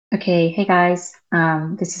Okay, hey guys.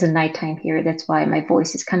 This is a nighttime here. That's why my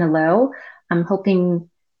voice is kind of low. I'm hoping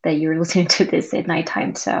that you're listening to this at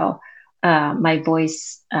nighttime, so my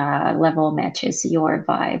voice level matches your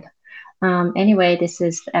vibe. Anyway, this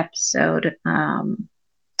is episode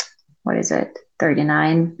what is it?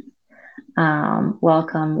 39.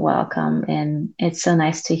 Welcome, welcome, and it's so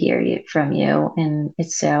nice to hear you from you, and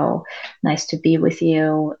it's so nice to be with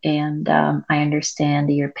you. And I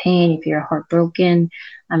understand your pain if you're heartbroken.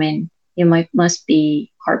 I mean, you must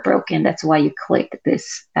be heartbroken. That's why you clicked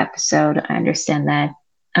this episode. I understand that.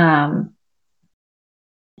 Um,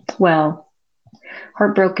 well,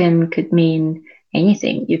 heartbroken could mean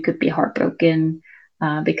anything. You could be heartbroken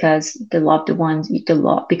because the loved ones,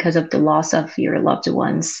 because of the loss of your loved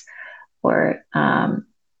ones, or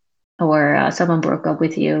someone broke up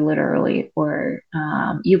with you literally, or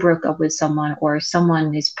you broke up with someone, or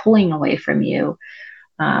someone is pulling away from you,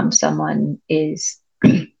 someone is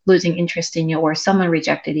losing interest in you, or someone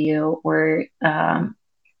rejected you, or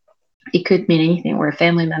it could mean anything, or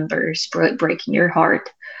family members breaking your heart,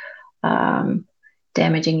 um,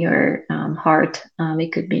 damaging your heart.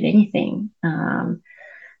 It could mean anything.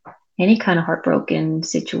 Any kind of heartbroken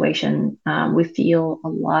situation, we feel a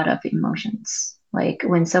lot of emotions. Like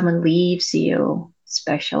when someone leaves you,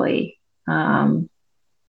 especially um,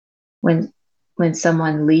 when when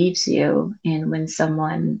someone leaves you, and when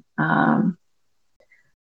someone um,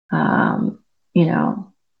 you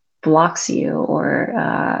know blocks you,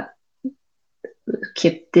 or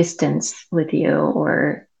keep distance with you,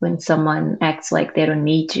 or when someone acts like they don't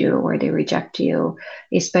need you or they reject you,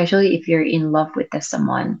 especially if you're in love with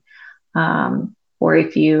someone, or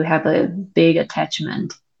if you have a big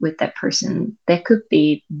attachment with that person, that could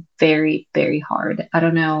be very, very hard. I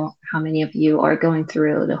don't know how many of you are going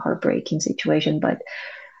through the heartbreaking situation, but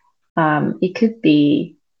it could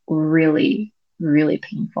be really, really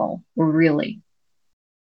painful, really.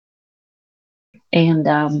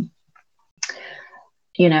 And,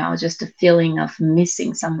 just a feeling of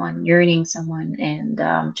missing someone, yearning someone,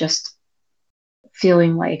 and just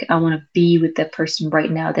feeling like I want to be with that person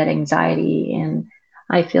right now, that anxiety. And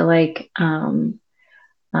I feel like, and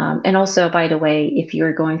also, by the way, if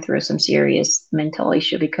you're going through some serious mental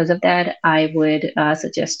issue because of that, I would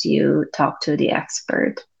suggest you talk to the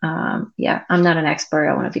expert. Yeah, I'm not an expert.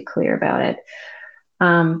 I want to be clear about it.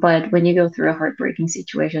 But when you go through a heartbreaking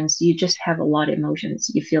situations, you just have a lot of emotions.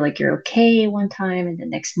 You feel like you're okay one time, and the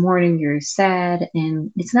next morning you're sad.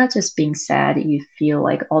 And it's not just being sad, you feel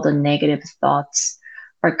like all the negative thoughts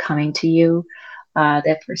are coming to you.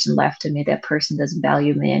 That person left me, that person doesn't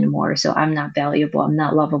value me anymore. So I'm not valuable, I'm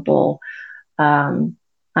not lovable. Um,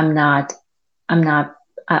 I'm not, I'm not,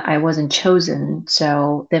 I wasn't chosen.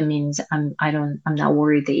 So that means I'm not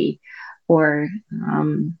worthy. Or,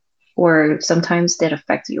 um, or sometimes that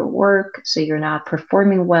affects your work. So you're not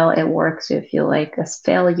performing well at work. So you feel like a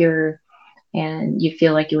failure, and you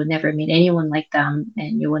feel like you would never meet anyone like them,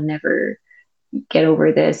 and you will never get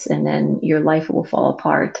over this, and then your life will fall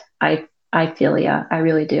apart. I feel, yeah, I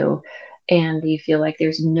really do. And you feel like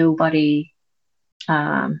there's nobody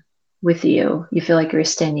um, with you. You feel like you're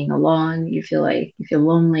standing alone. You feel like you feel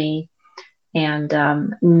lonely, and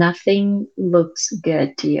nothing looks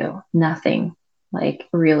good to you. Nothing, like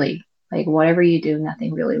really, like whatever you do,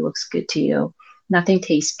 nothing really looks good to you. Nothing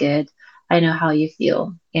tastes good. I know how you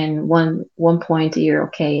feel. And one point you're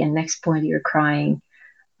okay, and next point you're crying.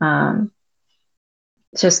 Um,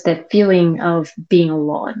 just that feeling of being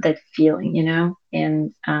alone, that feeling,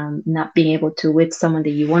 and not being able to with someone that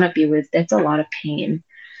you want to be with. That's a lot of pain.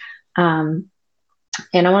 Um,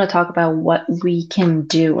 and I want to talk about what we can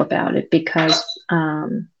do about it, because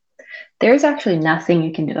there's actually nothing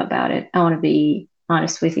you can do about it. I want to be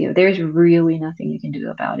honest with you. There's really nothing you can do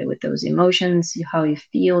about it with those emotions, how you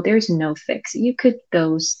feel. There's no fix. You could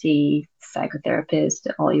go see psychotherapist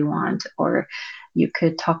all you want, or you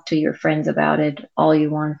could talk to your friends about it all you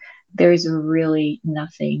want. There's really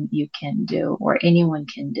nothing you can do, or anyone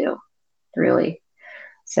can do, really.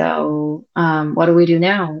 So, what do we do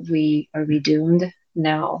now? Are we doomed?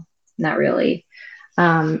 No, not really.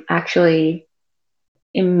 Actually,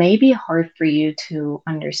 it may be hard for you to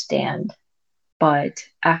understand, but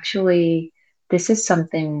actually, this is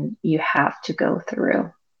something you have to go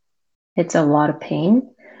through. It's a lot of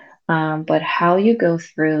pain, but how you go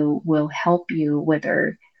through will help you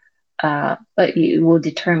whether, but it will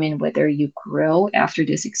determine whether you grow after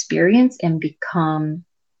this experience and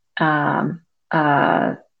um,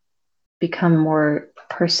 uh, become more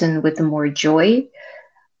person with more joy,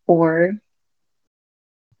 or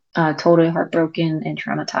totally heartbroken and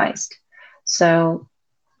traumatized. So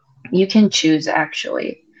you can choose,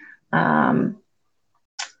 actually. Um,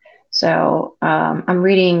 So I'm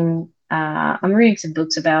reading some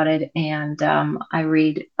books about it, and I'm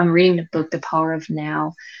reading the book The Power of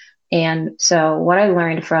Now. And so what I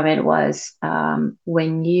learned from it was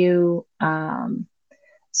when you have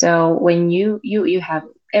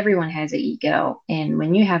everyone has an ego, and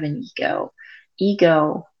when you have an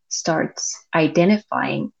ego starts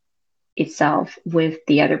identifying itself with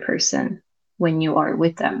the other person when you are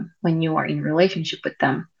with them, when you are in relationship with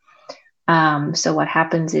them. So what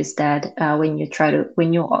happens is that when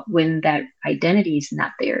that identity is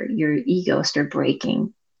not there, your ego start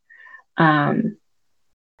breaking. Um,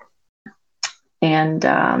 and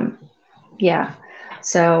Yeah.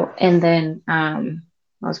 So, and then I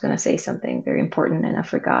was going to say something very important and I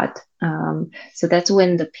forgot. So that's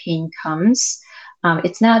when the pain comes.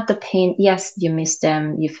 It's not the pain. Yes, you miss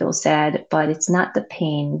them, you feel sad, but it's not the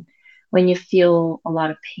pain. When you feel a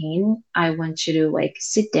lot of pain, I want you to like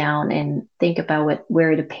sit down and think about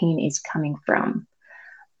where the pain is coming from.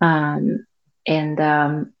 Um, and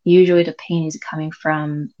Usually the pain is coming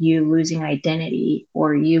from you losing identity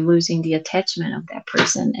or you losing the attachment of that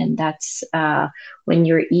person. And that's when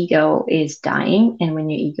your ego is dying. And when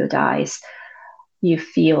your ego dies, you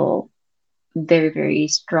feel very, very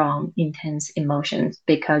strong, intense emotions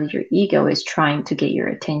because your ego is trying to get your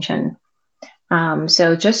attention.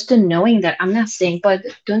 So just the knowing that, I'm not saying, but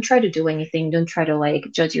don't try to do anything. Don't try to like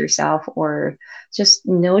judge yourself, or just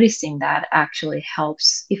noticing that actually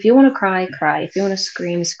helps. If you want to cry, cry. If you want to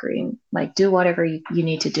scream, scream. Like do whatever you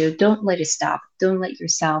need to do. Don't let it stop. Don't let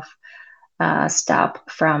yourself stop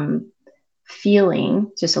from feeling.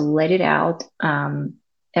 Just let it out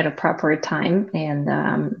at a proper time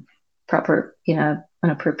and proper, an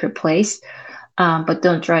appropriate place. But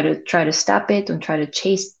don't try to stop it. Don't try to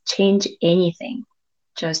change anything.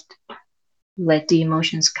 Just let the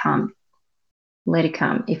emotions come. Let it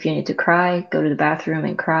come. If you need to cry, go to the bathroom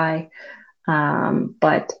and cry.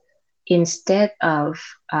 But instead of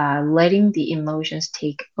letting the emotions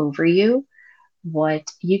take over you,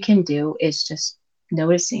 what you can do is just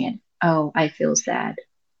noticing it. Oh, I feel sad.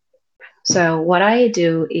 So what I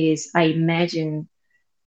do is I imagine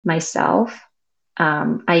myself.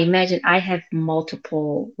 I imagine I have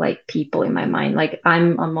multiple like people in my mind. Like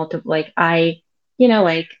I'm a multiple, like like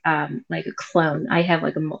a clone. I have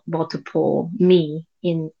like a multiple me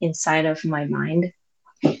inside of my mind,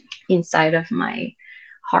 inside of my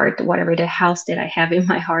heart, whatever the house that I have in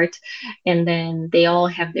my heart, and then they all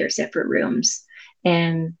have their separate rooms.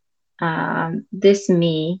 And this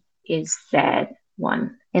me is sad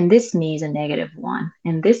one, and this me is a negative one,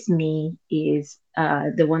 and this me is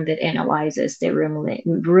the one that analyzes, they ruminate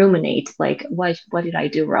like what did I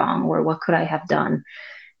do wrong, or what could I have done,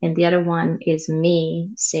 and the other one is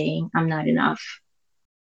me saying I'm not enough,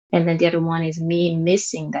 and then the other one is me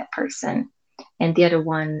missing that person, and the other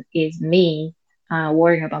one is me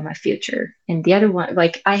worrying about my future, and the other one,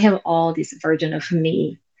 like I have all this version of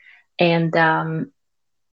me, and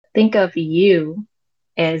think of you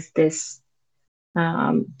as this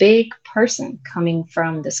big person coming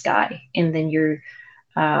from the sky, and then you're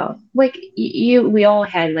like we all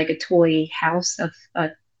had like a toy house of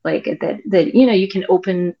like that you can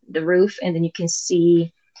open the roof and then you can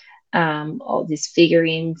see all these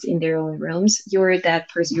figurines in their own rooms. You're that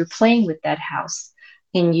person, you're playing with that house,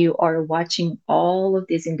 and you are watching all of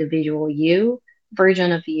this individual you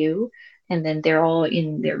version of you, and then they're all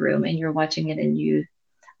in their room and you're watching it, and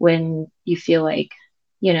when you feel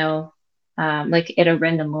you know like at a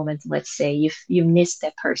random moment, let's say you miss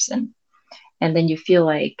that person, and then you feel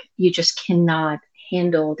like you just cannot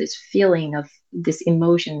handle this feeling of these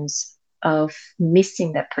emotions of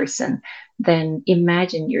missing that person, then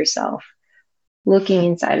imagine yourself looking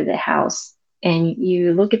inside of the house, and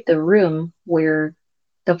you look at the room where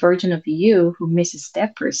the version of you who misses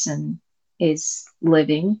that person is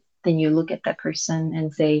living. Then you look at that person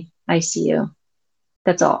and say, I see you.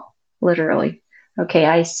 That's all, literally. Okay,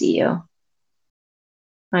 I see you.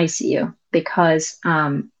 I see you. Because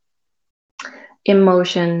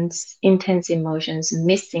emotions, intense emotions,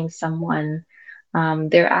 missing someone,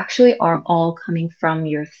 they actually are all coming from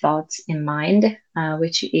your thoughts and mind,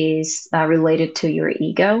 which is related to your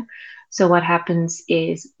ego. So what happens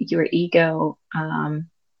is your ego,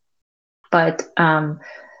 but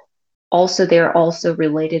also they're also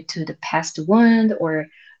related to the past wound, or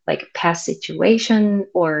like past situation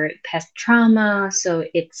or past trauma. So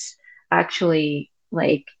it's actually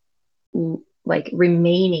like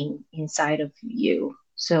remaining inside of you.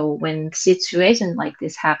 So when situation like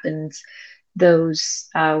this happens, those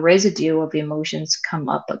residue of emotions come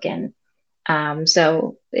up again.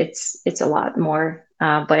 So it's a lot more.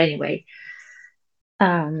 But anyway,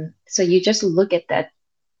 so you just look at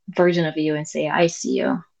version of you and say, I see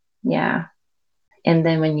you. Yeah. And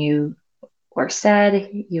then when you are sad,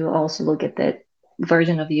 you also look at that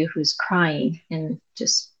version of you who's crying and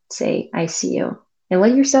just say, I see you. And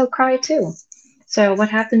let yourself cry too. So what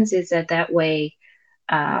happens is that that way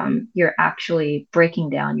you're actually breaking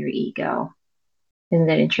down your ego. Isn't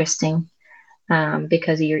that interesting?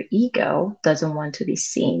 Because your ego doesn't want to be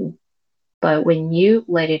seen. But when you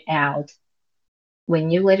let it out, when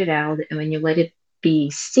you let it out and when you let it be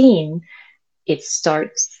seen, it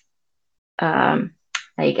starts, um,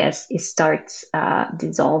 I guess, it starts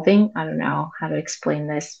dissolving. I don't know how to explain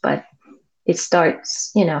this, but it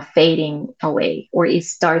starts, fading away, or it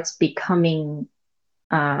starts becoming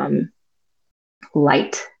um,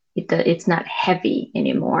 light. It's not heavy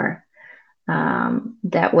anymore.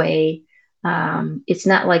 That way, it's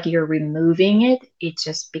not like you're removing it, it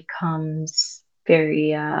just becomes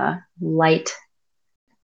very light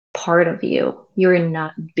part of you. You're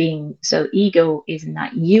not being, so ego is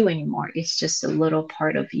not you anymore, it's just a little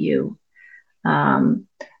part of you. Um,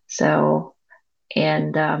 so,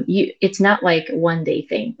 and it's not like one day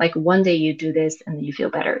thing, like one day you do this and then you feel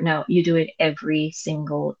better. No, you do it every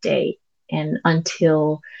single day. And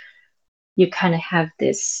until you kind of have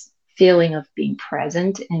this feeling of being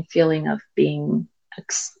present and feeling of being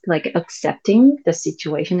like accepting the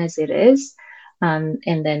situation as it is. And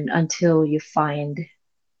then until you find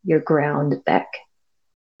your ground back.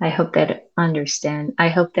 I hope that makes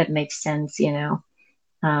sense.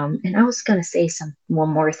 And I was gonna say one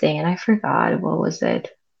more thing and I forgot. What was it?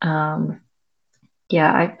 Um,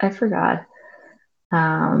 yeah, I forgot.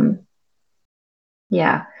 Um,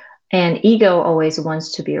 Yeah. And ego always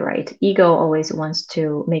wants to be right. Ego always wants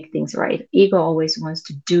to make things right. Ego always wants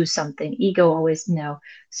to do something. Ego always no.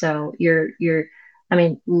 So I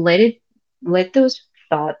mean, let those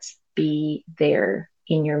thoughts be there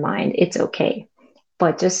in your mind. It's okay.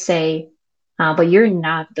 But just say, but you're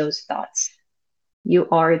not those thoughts. You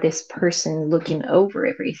are this person looking over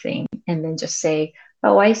everything. And then just say,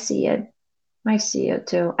 oh, I see it. I see it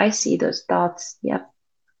too. I see those thoughts. Yep.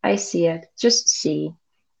 I see it. Just see.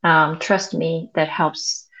 Trust me, that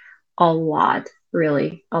helps a lot,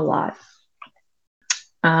 really, a lot.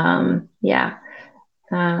 Yeah.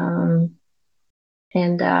 Um,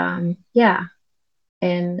 and yeah,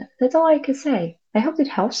 and that's all I could say. I hope it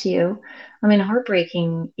helps you. I mean,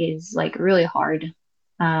 heartbreaking is like really hard.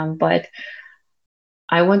 But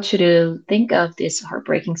I want you to think of this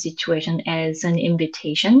heartbreaking situation as an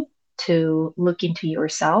invitation to look into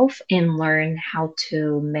yourself and learn how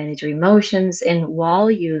to manage your emotions. And while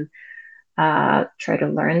you try to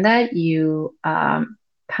learn that, you'll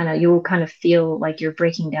kind of feel like you're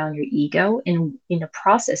breaking down your ego, and in the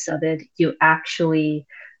process of it, you actually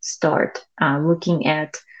start looking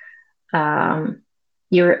at um,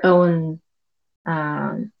 your own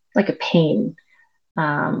like a pain,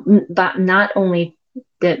 but not only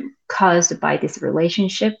that caused by this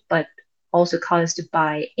relationship, but also caused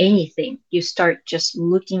by anything. You start just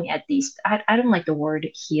looking at these. I don't like the word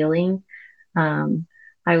healing. um,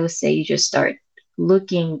 I would say you just start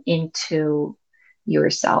looking into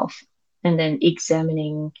yourself and then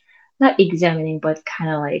not examining, but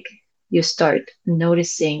kind of like you start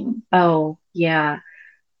noticing, oh, yeah,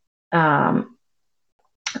 um,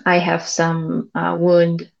 I have some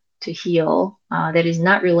wound to heal that is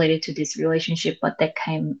not related to this relationship, but that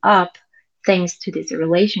came up thanks to this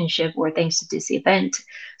relationship or thanks to this event.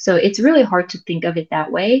 So it's really hard to think of it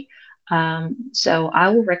that way. So I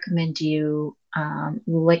will recommend you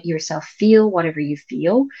let yourself feel whatever you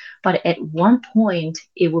feel. But at one point,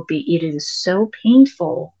 it is so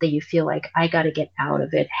painful that you feel like, I got to get out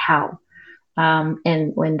of it. How?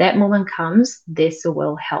 And when that moment comes, this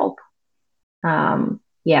will help.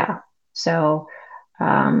 Yeah. So,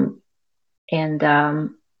 um, and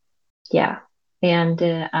yeah, and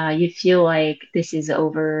you feel like this is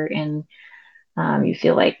over, and you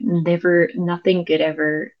feel like nothing good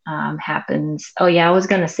ever happens. Oh yeah, I was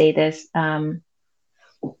gonna say this.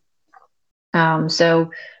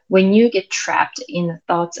 So when you get trapped in the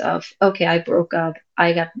thoughts of, okay, I broke up,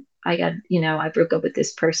 I broke up with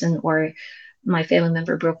this person, or my family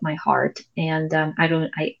member broke my heart, and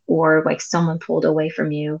or like someone pulled away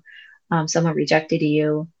from you, someone rejected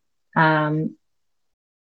you, um,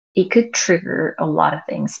 it could trigger a lot of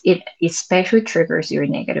things. It especially triggers your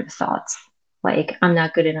negative thoughts, like, I'm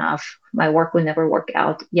not good enough, my work will never work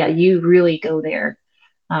out. Yeah, you really go there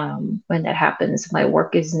when that happens. My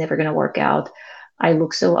work is never going to work out. I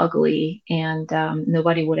look so ugly, and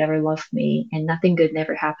nobody would ever love me, and nothing good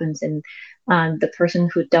never happens. And the person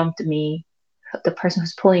who dumped me, the person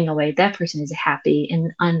who's pulling away, that person is happy,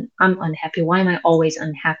 and I'm unhappy. Why am I always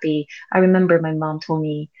unhappy? I remember my mom told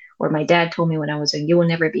me, or my dad told me when I was young, you will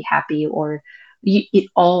never be happy, or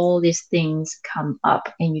all these things come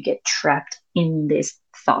up and you get trapped in these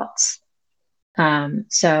thoughts.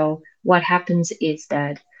 So what happens is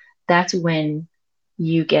that that's when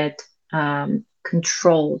you get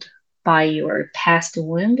controlled by your past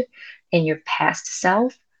wound and your past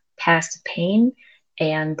self, past pain.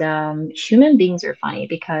 And human beings are funny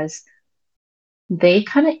because they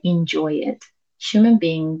kind of enjoy it. Human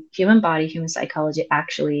body, human psychology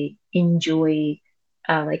actually enjoy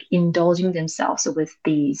like indulging themselves with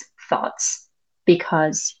these thoughts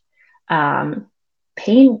because um,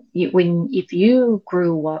 pain. When if you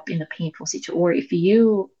grew up in a painful situation, or if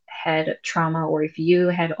you had trauma, or if you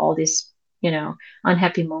had all these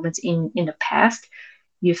unhappy moments in the past,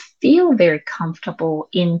 you feel very comfortable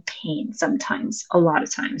in pain sometimes, a lot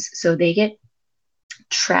of times. So they get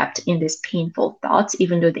trapped in these painful thoughts,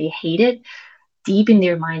 even though they hate it. Deep in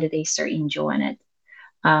their mind, they start enjoying it.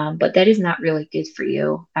 But that is not really good for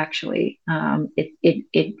you, actually.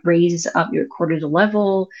 It raises up your cortisol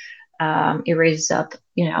level. It raises up,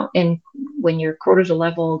 and when your cortisol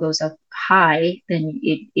level goes up high, then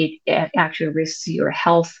it actually risks your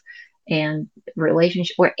health and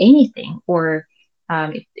relationship or anything. Or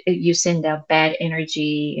you send out bad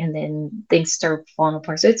energy, and then things start falling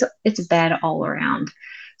apart. So it's bad all around.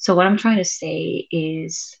 So what I'm trying to say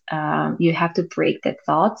is, you have to break that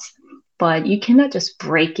thoughts, but you cannot just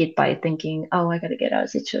break it by thinking, oh, I got to get out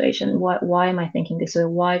of the situation. Why am I thinking this? Or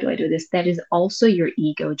why do I do this? That is also your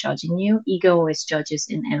ego judging you. Ego always judges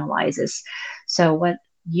and analyzes. So what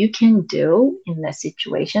you can do in that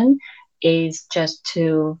situation is just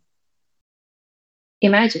to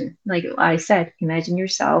imagine, like I said, imagine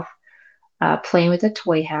yourself playing with a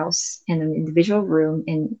toy house and an individual room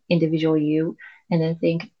and individual you, and then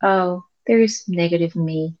think, oh, there's negative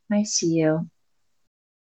me. I see you.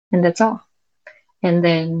 And that's all. And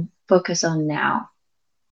then focus on now,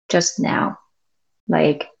 just now,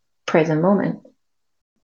 like present moment.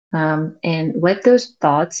 And let those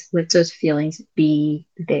thoughts, let those feelings be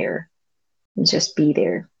there. And just be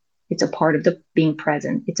there. It's a part of the being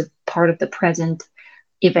present. It's a part of the present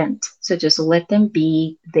event. So just let them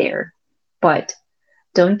be there. But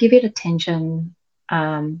don't give it attention.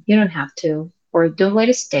 You don't have to, or don't let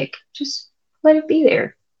it stick. Just let it be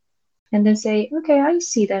there. And then say, okay, I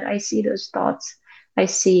see that. I see those thoughts. I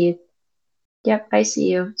see it. Yep, I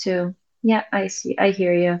see you too. Yeah, I see. I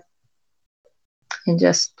hear you. And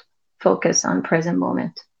just focus on present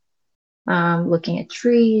moment. Looking at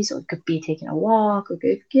trees, or it could be taking a walk, or it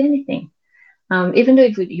could be anything. Even though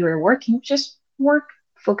if you're working, just work,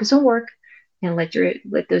 focus on work, and let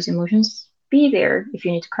those emotions be there. If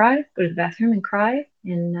you need to cry, go to the bathroom and cry,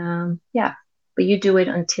 and yeah. But you do it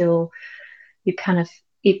until you kind of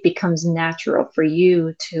it becomes natural for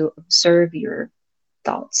you to observe your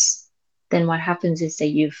thoughts. Then what happens is that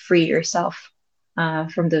you free yourself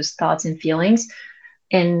from those thoughts and feelings,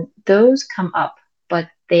 and those come up, but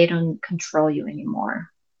they don't control you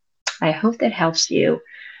anymore. I hope that helps you.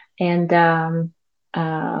 And um,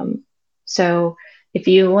 so, if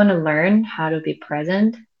you want to learn how to be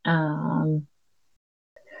present, there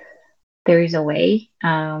is a way.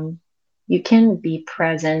 You can be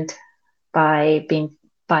present by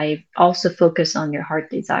also focus on your heart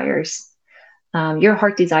desires. Your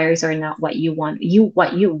heart desires are not what you want.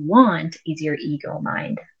 What you want is your ego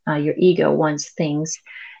mind. Your ego wants things,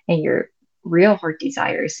 and your real heart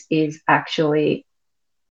desires is actually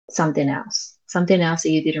something else that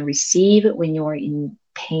you didn't receive when you were in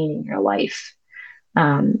pain in your life.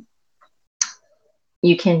 Um,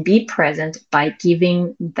 you can be present by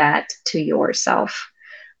giving that to yourself.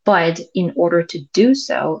 But in order to do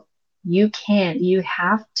so, you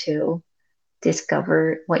have to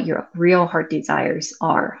discover what your real heart desires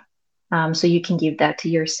are. So you can give that to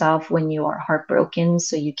yourself when you are heartbroken.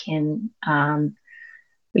 So you can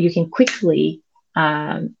quickly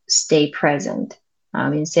stay present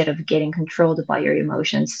instead of getting controlled by your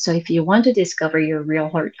emotions. So if you want to discover your real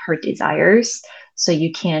heart desires, so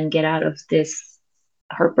you can get out of this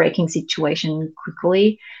heartbreaking situation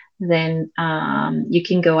quickly, then you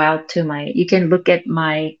can look at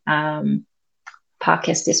my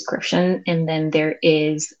podcast description, and then there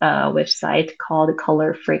is a website called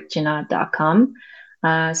colorfreakjina.com,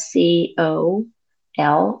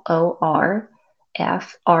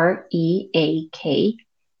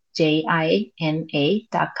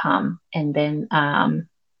 COLORFREAKJINA.com. And then,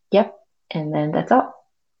 yep, and then that's all.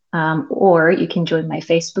 Or you can join my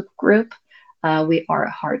Facebook group. We are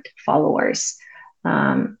Heart Followers.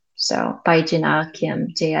 So by Jina Kim,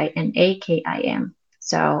 Jinakim.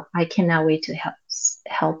 So I cannot wait to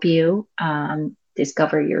help you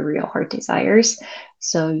discover your real heart desires,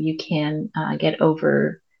 so you can get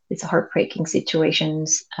over these heartbreaking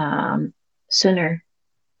situations sooner.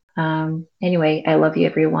 Anyway, I love you,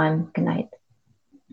 everyone. Good night.